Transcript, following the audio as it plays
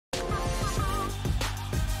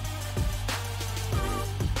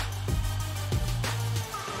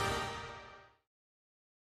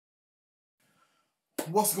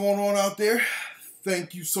What's going on out there?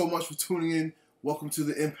 Thank you so much for tuning in. Welcome to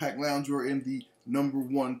the Impact Lounge. You're in the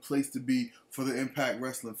 #1 place to be for the Impact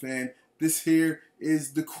Wrestling fan. This here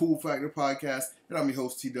is the Cool Factor Podcast, and I'm your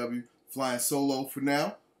host, TW, flying solo for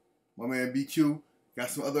now. My man BQ got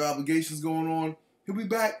some other obligations going on. He'll be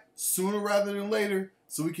back sooner rather than later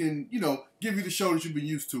so we can, give you the show that you've been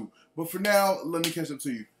used to. But for now, let me catch up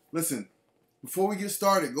to you. Listen, before we get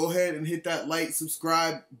started, go ahead and hit that like,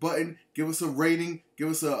 subscribe button. Give us a rating. Give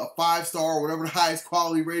us a 5-star, whatever the highest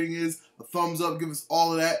quality rating is. A thumbs up. Give us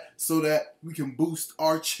all of that so that we can boost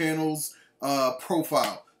our channel's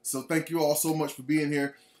profile. So thank you all so much for being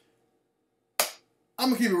here. I'm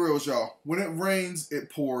going to keep it real with y'all. When it rains,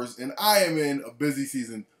 it pours. And I am in a busy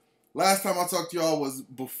season. Last time I talked to y'all was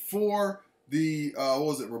before the,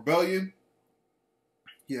 Rebellion?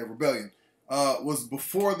 Yeah, Rebellion. Was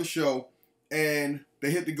before the show. And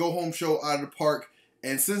they hit the go-home show out of the park.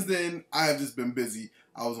 And since then, I have just been busy.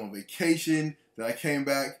 I was on vacation. Then I came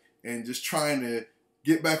back and just trying to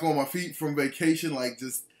get back on my feet from vacation.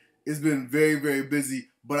 It's been very, very busy.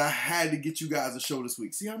 But I had to get you guys a show this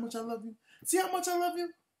week. See how much I love you? See how much I love you?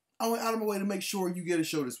 I went out of my way to make sure you get a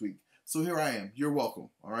show this week. So here I am. You're welcome.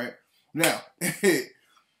 All right? Now, I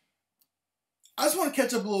just want to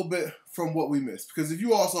catch up a little bit from what we missed. Because if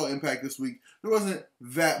you all saw Impact this week, there wasn't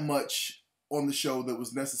that much on the show that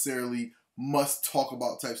was necessarily must talk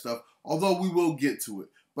about type stuff, although we will get to it.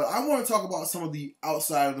 But I want to talk about some of the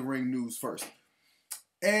outside of the ring news first.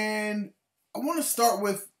 And I want to start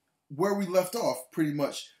with where we left off pretty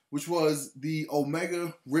much, which was the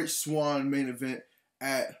Omega Rich Swann main event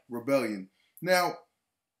at Rebellion. Now,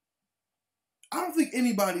 I don't think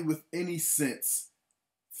anybody with any sense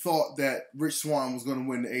thought that Rich Swann was going to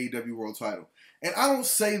win the AEW World title. And I don't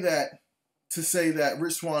say that to say that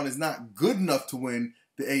Rich Swann is not good enough to win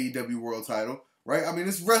the AEW World title, right? I mean,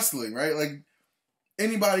 it's wrestling, right? Like,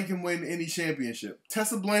 anybody can win any championship.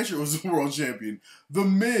 Tessa Blanchard was a world champion. The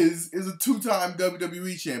Miz is a 2-time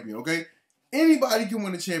WWE champion, okay? Anybody can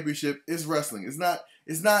win a championship. It's wrestling. It's not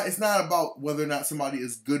about whether or not somebody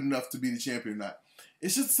is good enough to be the champion or not.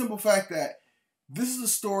 It's just the simple fact that this is a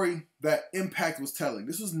story that Impact was telling.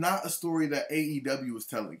 This was not a story that AEW was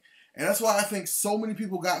telling. And that's why I think so many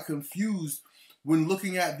people got confused when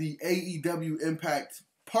looking at the AEW Impact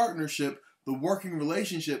partnership, the working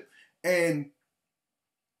relationship, and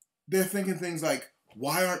they're thinking things like,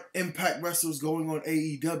 why aren't Impact wrestlers going on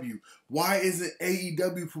AEW? Why isn't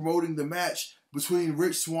AEW promoting the match between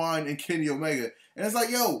Rich Swann and Kenny Omega? And it's like,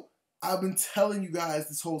 yo, I've been telling you guys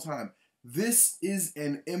this whole time, this is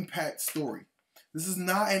an Impact story. This is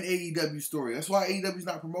not an AEW story. That's why AEW is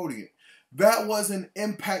not promoting it. That was an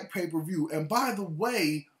Impact pay-per-view. And by the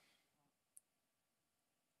way,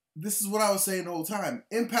 this is what I was saying the whole time.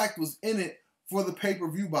 Impact was in it for the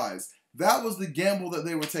pay-per-view buys. That was the gamble that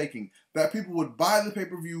they were taking. That people would buy the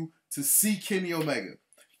pay-per-view to see Kenny Omega.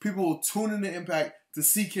 People will tune into Impact to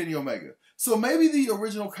see Kenny Omega. So maybe the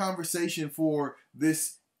original conversation for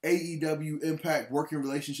this AEW Impact working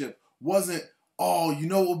relationship wasn't, oh, you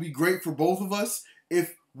know what would be great for both of us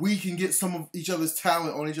if we can get some of each other's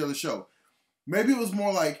talent on each other's show. Maybe it was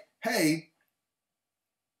more like, hey,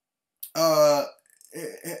 I'm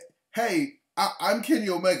Kenny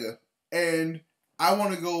Omega, and I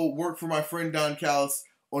want to go work for my friend Don Callis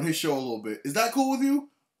on his show a little bit. Is that cool with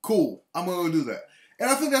you? Cool. I'm going to go do that.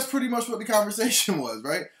 And I think that's pretty much what the conversation was,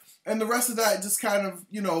 right? And the rest of that just kind of,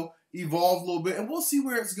 evolved a little bit, and we'll see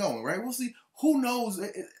where it's going, right? We'll see. Who knows?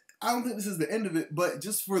 I don't think this is the end of it, but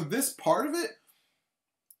just for this part of it,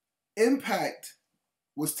 Impact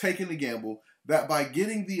was taking the gamble that by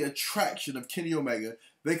getting the attraction of Kenny Omega,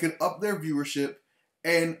 they could up their viewership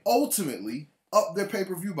and ultimately up their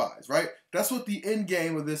pay-per-view buys, right? That's what the end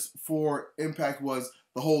game of this for Impact was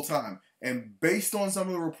the whole time. And based on some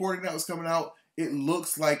of the reporting that was coming out, it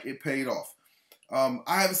looks like it paid off.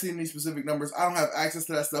 I haven't seen any specific numbers. I don't have access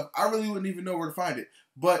to that stuff. I really wouldn't even know where to find it.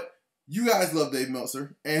 But you guys love Dave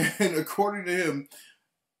Meltzer. And according to him,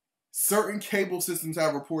 certain cable systems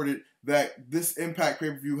have reported that this Impact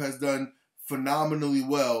pay-per-view has done phenomenally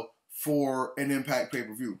well for an Impact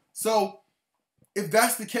pay-per-view. So, if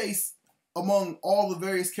that's the case among all the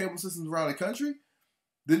various cable systems around the country,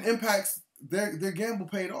 then Impact's, their gamble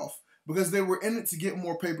paid off. Because they were in it to get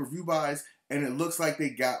more pay-per-view buys, and it looks like they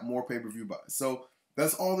got more pay-per-view buys. So,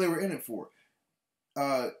 that's all they were in it for.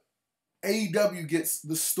 AEW gets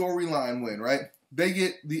the storyline win, right? They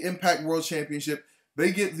get the Impact World Championship.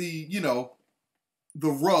 They get the, the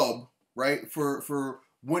rub, right, for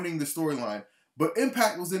winning the storyline. But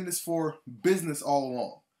Impact was in this for business all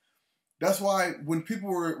along. That's why when people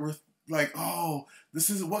were like, oh, this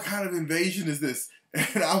is, what kind of invasion is this?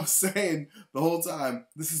 And I was saying the whole time,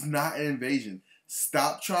 this is not an invasion.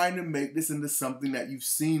 Stop trying to make this into something that you've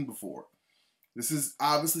seen before. This is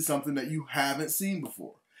obviously something that you haven't seen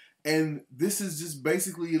before. And this is just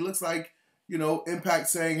basically, it looks like, you know, Impact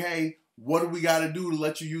saying, hey, what do we got to do to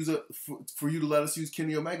let you use it, for you to let us use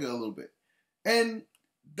Kenny Omega a little bit? And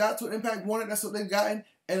that's what Impact wanted. That's what they've gotten.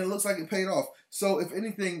 And it looks like it paid off. So if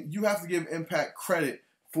anything, you have to give Impact credit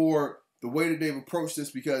for the way that they've approached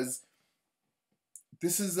this, because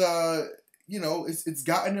this is, you know, it's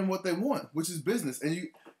gotten them what they want, which is business. And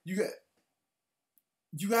you got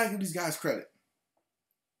to give these guys credit.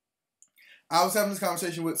 I was having this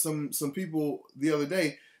conversation with some people the other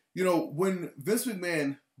day. You know, when Vince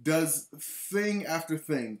McMahon does thing after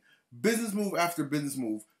thing, business move after business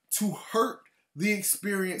move, to hurt the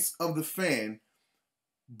experience of the fan,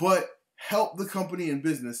 but help the company in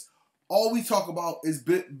business, all we talk about is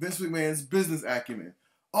Vince McMahon's business acumen.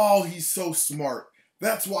 Oh, he's so smart.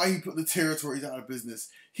 That's why he put the territories out of business.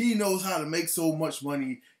 He knows how to make so much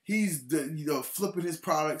money. He's, you know, flipping his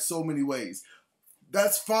product so many ways.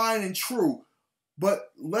 That's fine and true,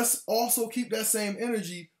 but let's also keep that same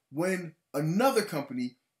energy when another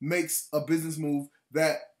company makes a business move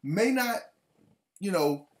that may not, you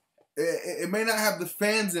know, it may not have the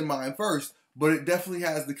fans in mind first, but it definitely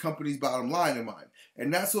has the company's bottom line in mind.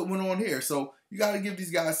 And that's what went on here. So you got to give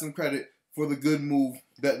these guys some credit for the good move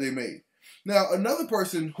that they made. Now, another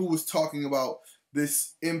person who was talking about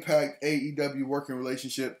this Impact AEW working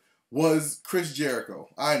relationship was Chris Jericho.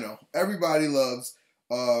 I know, everybody loves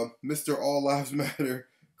Mr. All Lives Matter,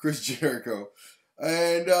 Chris Jericho.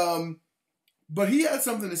 And but he had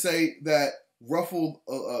something to say that ruffled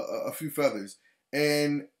a few feathers.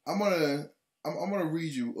 And I'm gonna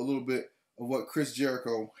read you a little bit of what Chris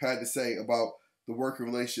Jericho had to say about the working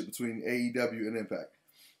relationship between AEW and Impact.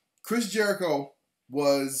 Chris Jericho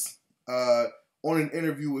was on an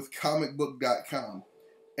interview with comicbook.com,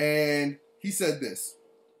 and he said this: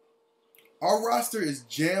 "Our roster is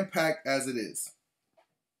jam-packed as it is,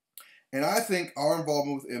 and I think our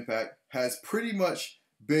involvement with Impact has pretty much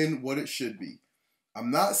been what it should be.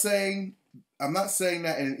 I'm not saying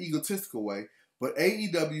that in an egotistical way, but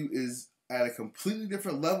AEW is at a completely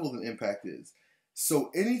different level than Impact is.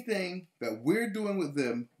 So anything that we're doing with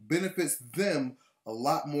them benefits them a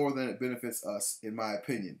lot more than it benefits us, in my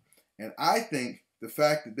opinion. And I think the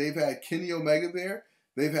fact that they've had Kenny Omega there,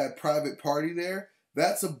 they've had Private Party there,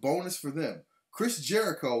 that's a bonus for them. Chris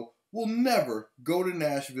Jericho will never go to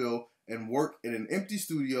Nashville and work in an empty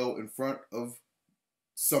studio in front of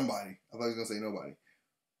somebody." I thought he was going to say nobody.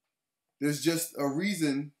 There's just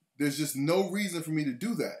no reason for me to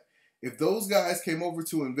do that. If those guys came over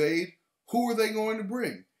to invade, who are they going to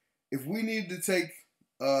bring? If we needed to take,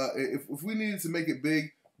 if we needed to make it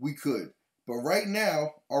big, we could. But right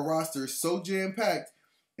now, our roster is so jam-packed,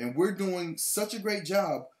 and we're doing such a great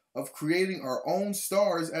job of creating our own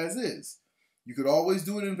stars as is. You could always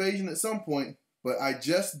do an invasion at some point, but I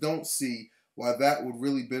just don't see why that would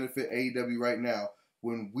really benefit AEW right now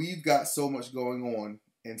when we've got so much going on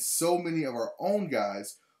and so many of our own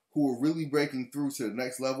guys who are really breaking through to the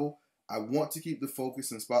next level. I want to keep the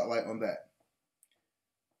focus and spotlight on that."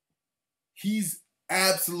 He's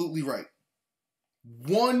absolutely right.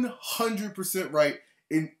 100% right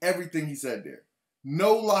in everything he said there.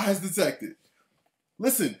 No lies detected.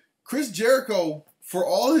 Listen, Chris Jericho, for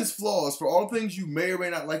all his flaws, for all the things you may or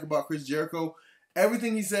may not like about Chris Jericho,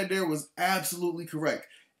 everything he said there was absolutely correct.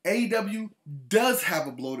 AEW does have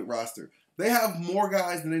a bloated roster. They have more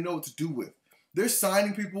guys than they know what to do with. They're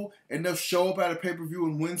signing people, and they'll show up at a pay-per-view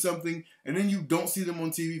and win something, and then you don't see them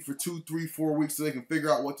on TV for 2, 3, 4 weeks so they can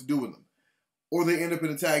figure out what to do with them. Or they end up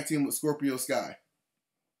in a tag team with Scorpio Sky.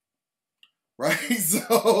 Right?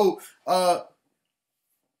 So,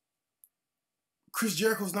 Chris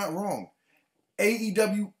Jericho's not wrong.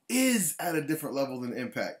 AEW is at a different level than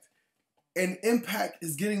Impact. And Impact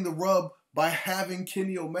is getting the rub by having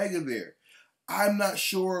Kenny Omega there. I'm not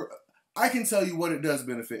sure. I can tell you what it does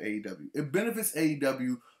benefit AEW. It benefits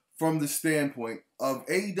AEW from the standpoint of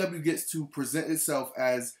AEW gets to present itself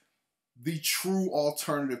as the true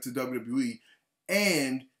alternative to WWE.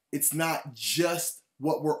 And it's not just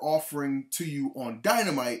what we're offering to you on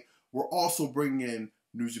Dynamite. We're also bringing in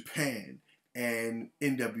New Japan and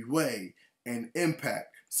NWA and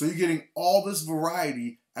Impact. So you're getting all this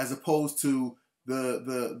variety as opposed to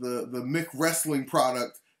the Mick Wrestling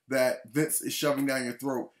product that Vince is shoving down your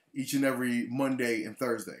throat each and every Monday and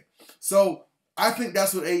Thursday. So I think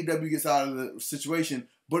that's what AEW gets out of the situation.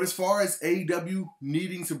 But as far as AEW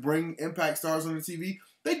needing to bring Impact stars on the TV,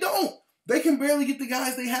 they don't. They can barely get the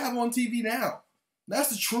guys they have on TV now. That's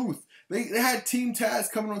the truth. They had Team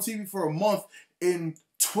Taz coming on TV for a month in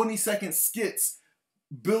 20-second skits,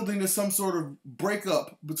 building to some sort of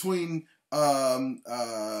breakup between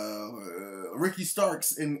Ricky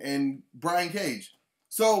Starks and Brian Cage.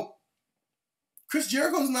 So Chris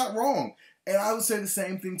Jericho's not wrong. And I would say the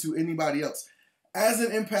same thing to anybody else. As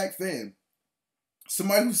an Impact fan,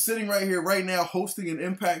 somebody who's sitting right here right now hosting an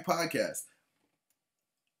Impact podcast,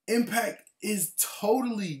 Impact is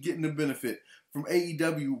totally getting the benefit from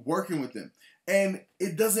AEW working with them. And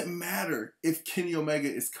it doesn't matter if Kenny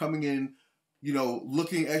Omega is coming in, you know,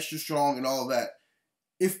 looking extra strong and all that.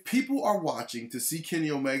 If people are watching to see Kenny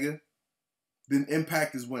Omega, then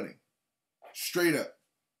Impact is winning. Straight up.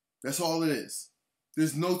 That's all it is.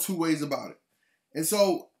 There's no two ways about it. And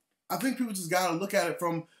so I think people just got to look at it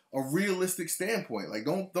from a realistic standpoint. Like,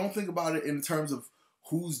 don't think about it in terms of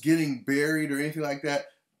who's getting buried or anything like that.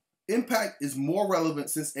 Impact is more relevant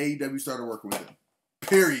since AEW started working with them.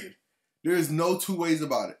 Period. There is no two ways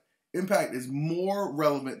about it. Impact is more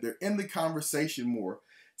relevant. They're in the conversation more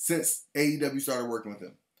since AEW started working with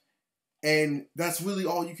them. And that's really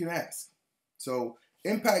all you can ask. So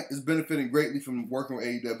Impact is benefiting greatly from working with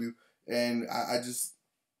AEW. And I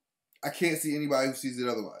can't see anybody who sees it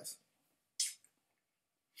otherwise.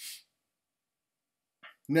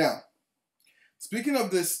 Now, speaking of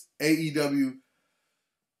this AEW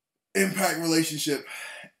Impact relationship,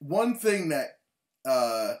 one thing that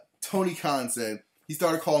Tony Khan said, he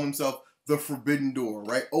started calling himself the Forbidden Door,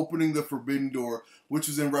 right? Opening the Forbidden Door, which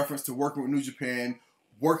was in reference to working with New Japan,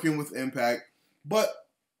 working with Impact. But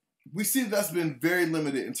we see that's been very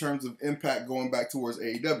limited in terms of Impact going back towards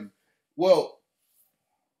AEW. Well,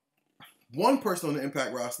 one person on the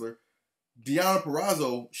Impact roster, Deonna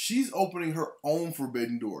Purrazzo, she's opening her own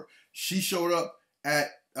Forbidden Door. She showed up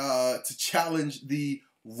to challenge the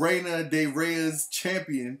Reina de Reyes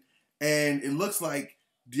champion, and it looks like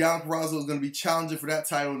Deonna Purrazzo is going to be challenging for that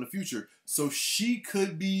title in the future. So she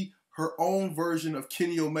could be her own version of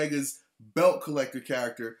Kenny Omega's belt collector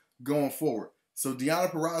character going forward. So Deonna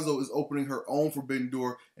Purrazzo is opening her own Forbidden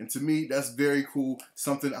Door, and to me, that's very cool,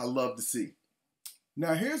 something I love to see.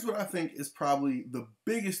 Now, here's what I think is probably the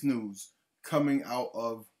biggest news coming out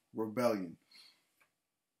of Rebellion.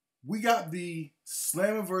 We got the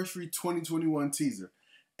Slammiversary 2021 teaser,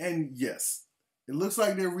 and yes, it looks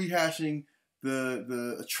like they're rehashing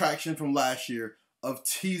the attraction from last year of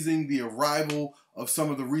teasing the arrival of some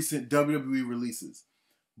of the recent WWE releases.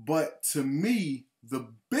 But to me, the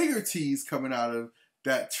bigger tease coming out of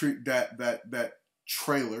that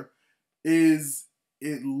trailer is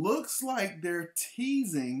it looks like they're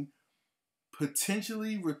teasing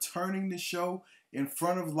potentially returning the show in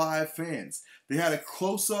front of live fans. They had a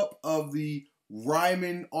close-up of the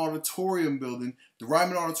Ryman Auditorium building. The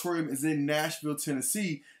Ryman Auditorium is in Nashville,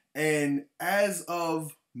 Tennessee, and as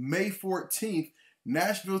of May 14th,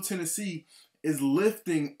 Nashville, Tennessee is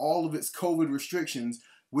lifting all of its COVID restrictions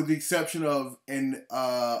with the exception of an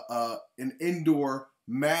indoor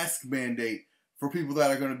mask mandate for people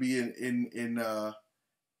that are going to be in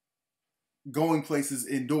going places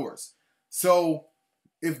indoors. So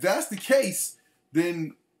if that's the case,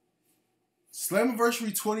 then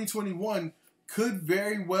Slammiversary 2021 could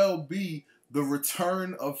very well be the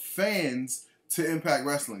return of fans to Impact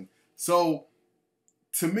Wrestling. So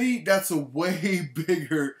to me, that's a way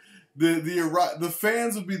bigger. The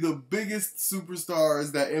fans would be the biggest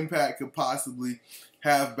superstars that Impact could possibly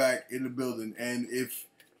have back in the building. And if,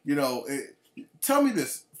 you know, tell me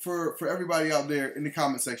this for everybody out there in the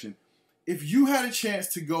comment section. If you had a chance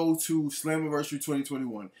to go to Slammiversary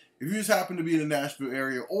 2021, if you just happened to be in the Nashville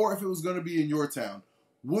area, or if it was going to be in your town,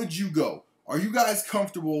 would you go? Are you guys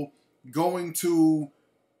comfortable going to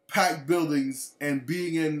packed buildings and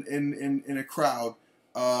being in a crowd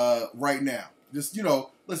right now? Just, you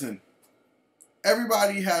know, listen,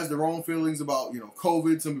 everybody has their own feelings about, you know,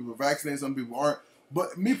 COVID. Some people are vaccinated, some people aren't.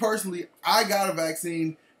 But me personally, I got a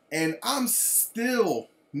vaccine, and I'm still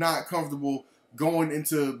not comfortable going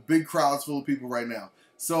into big crowds full of people right now.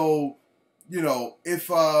 So, you know, if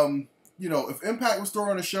Impact was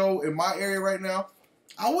throwing a show in my area right now,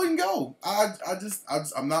 I wouldn't go.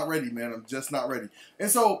 I'm not ready, man. I'm just not ready. And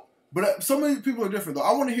so, but so many people are different though.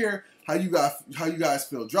 I want to hear how you guys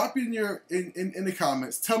feel. Drop it in the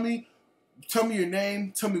comments. Tell me your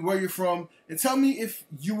name. Tell me where you're from, and tell me if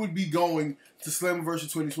you would be going to Slammiversary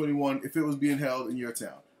 2021 if it was being held in your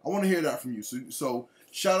town. I want to hear that from you. So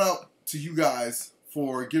shout out to you guys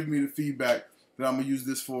for giving me the feedback that I'm gonna use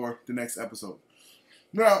this for the next episode.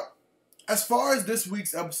 Now, as far as this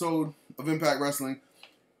week's episode of Impact Wrestling,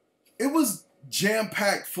 it was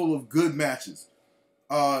jam-packed full of good matches.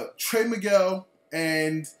 Trey Miguel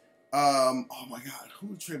and Oh my God, who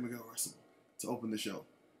did Trey Miguel wrestle to open the show?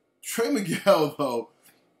 Trey Miguel though.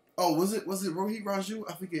 Oh, was it Rohit Raju?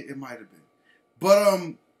 I think it might have been.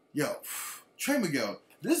 But yo, Trey Miguel,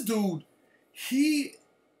 this dude, he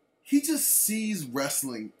just sees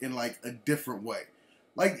wrestling in like a different way.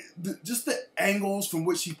 Like just the angles from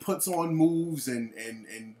which he puts on moves and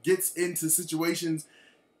gets into situations.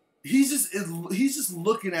 He's just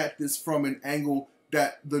looking at this from an angle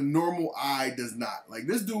that the normal eye does not. Like,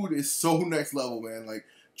 this dude is so next level, man. Like,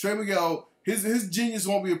 Trey Miguel, his genius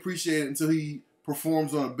won't be appreciated until he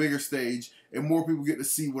performs on a bigger stage and more people get to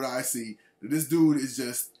see what I see. This dude is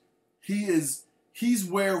just, he's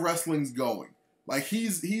where wrestling's going. Like,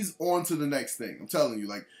 he's on to the next thing. I'm telling you,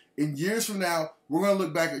 like, in years from now, we're going to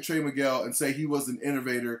look back at Trey Miguel and say he was an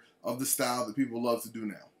innovator of the style that people love to do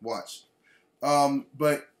now. Watch.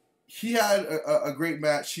 But he had a great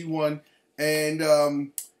match. He won. And,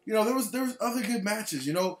 you know, there was other good matches,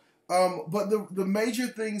 you know. But the major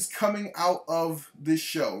things coming out of this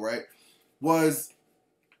show, right, was,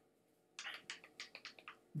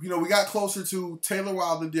 you know, we got closer to Taylor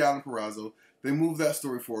Wilde and Deonna Purrazzo. They moved that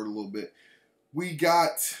story forward a little bit. We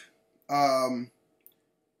got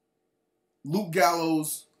Luke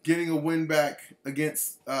Gallows getting a win back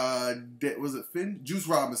against, was it Finn? Juice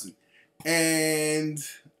Robinson. And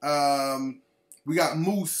we got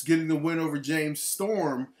Moose getting the win over James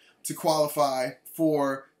Storm to qualify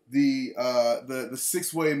for the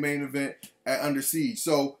 6-way main event at Under Siege.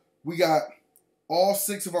 So we got all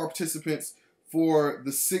 6 of our participants for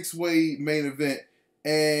the 6-way main event,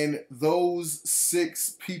 and those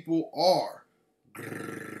 6 people are.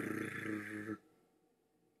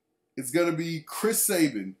 It's gonna be Chris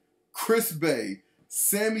Sabin, Chris Bay,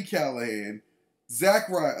 Sami Callihan, Zack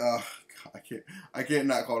Ryder. I can't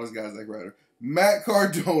not call this guy Zack Ryder. Matt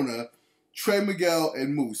Cardona, Trey Miguel,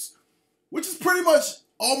 and Moose, which is pretty much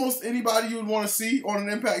almost anybody you would want to see on an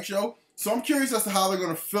Impact show. So I'm curious as to how they're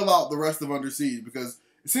going to fill out the rest of Under Siege, because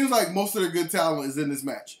it seems like most of their good talent is in this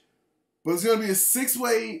match. But it's going to be a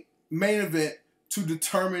 6-way main event to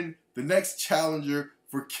determine the next challenger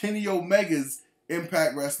for Kenny Omega's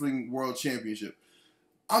Impact Wrestling World Championship.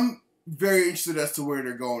 I'm very interested as to where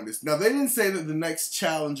they're going with this. Now, they didn't say that the next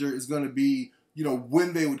challenger is going to be, you know,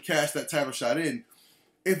 when they would cash that title shot in.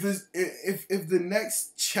 If the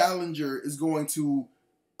next challenger is going to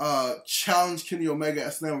challenge Kenny Omega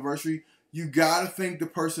at Slammiversary, you gotta think the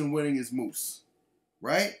person winning is Moose,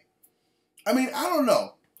 right? I mean, I don't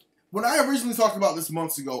know. When I originally talked about this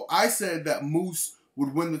months ago, I said that Moose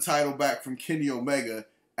would win the title back from Kenny Omega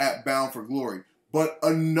at Bound for Glory. But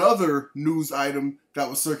another news item that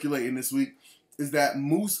was circulating this week is that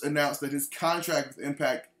Moose announced that his contract with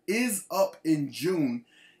Impact is up in June,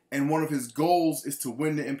 and one of his goals is to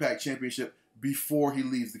win the Impact Championship before he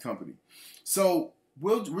leaves the company. So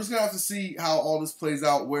we're just going to have to see how all this plays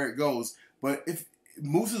out, where it goes. But if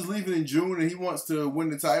Moose is leaving in June and he wants to win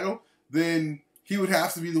the title, then he would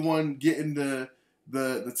have to be the one getting the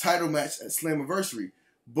title match at Slammiversary.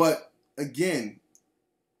 But again,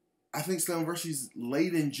 I think Slammiversary is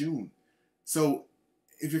late in June. So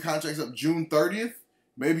if your contract's up June 30th,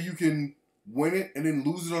 maybe you can win it and then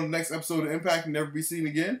lose it on the next episode of Impact and never be seen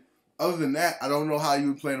again. Other than that, I don't know how you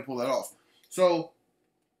would plan to pull that off. So,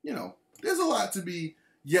 you know, there's a lot to be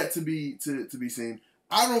seen.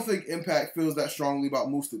 I don't think Impact feels that strongly about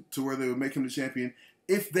Moose to where they would make him the champion.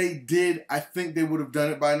 If they did, I think they would have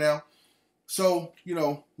done it by now. So, you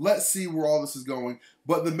know, let's see where all this is going.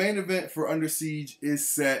 But the main event for Under Siege is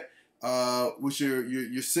set, with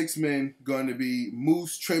your 6 men going to be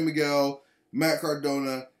Moose, Trey Miguel, Matt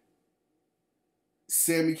Cardona,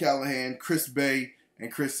 Sami Callihan, Chris Bay,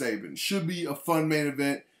 and Chris Sabin. Should be a fun main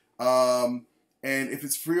event. And if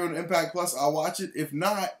it's free on Impact Plus, I'll watch it. If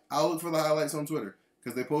not, I'll look for the highlights on Twitter,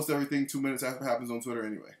 because they post everything 2 minutes after it happens on Twitter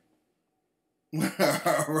anyway.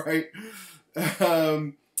 All right.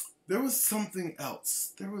 There was something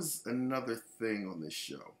else. There was another thing on this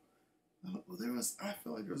show. I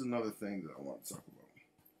feel like there was another thing that I want to talk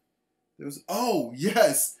about. Oh,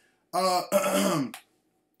 yes.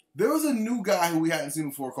 There was a new guy who we hadn't seen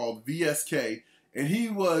before called VSK, and he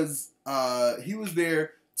was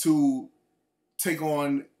there to take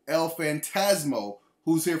on El Phantasmo,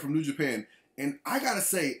 who's here from New Japan. And I gotta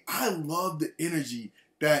say, I love the energy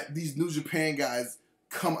that these New Japan guys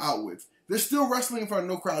come out with. They're still wrestling in front of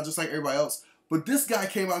no crowd just like everybody else, but this guy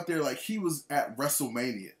came out there like he was at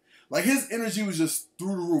WrestleMania. Like, his energy was just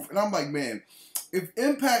through the roof. And I'm like, man, if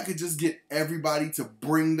Impact could just get everybody to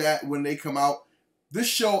bring that when they come out, this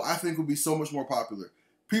show, I think, would be so much more popular.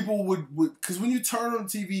 People would because when you turn on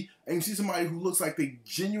TV and you see somebody who looks like they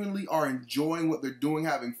genuinely are enjoying what they're doing,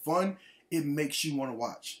 having fun, it makes you want to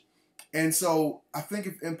watch. And so I think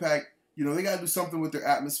if Impact, they got to do something with their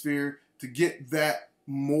atmosphere to get that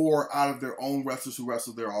more out of their own wrestlers who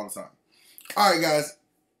wrestle there all the time. All right, guys.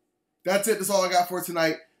 That's it. That's all I got for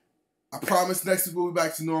tonight. I promise next week we'll be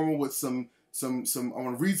back to normal with some I want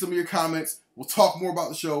to read some of your comments. We'll talk more about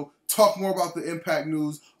the show, talk more about the Impact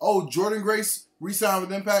news. Oh, Jordan Grace re-signed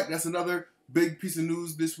with Impact. That's another big piece of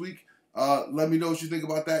news this week. Let me know what you think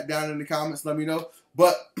about that down in the comments. Let me know.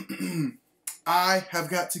 But I have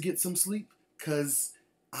got to get some sleep because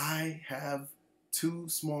I have 2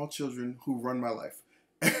 small children who run my life.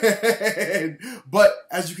 But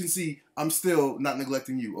as you can see, I'm still not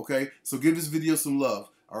neglecting you, okay? So give this video some love,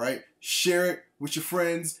 all right? Share it with your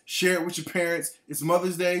friends. Share it with your parents. It's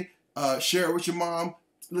Mother's Day. Share it with your mom.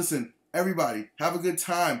 Listen, everybody, have a good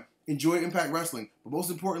time. Enjoy Impact Wrestling. But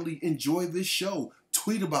most importantly, enjoy this show.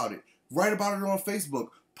 Tweet about it. Write about it on Facebook.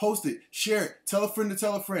 Post it. Share it. Tell a friend to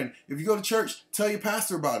tell a friend. If you go to church, tell your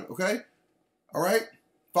pastor about it, okay? All right?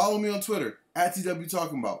 Follow me on Twitter, @TW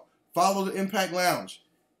Talking About. Follow the Impact Lounge.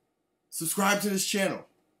 Subscribe to this channel.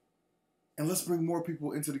 And let's bring more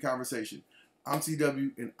people into the conversation. I'm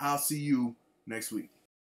TW, and I'll see you next week.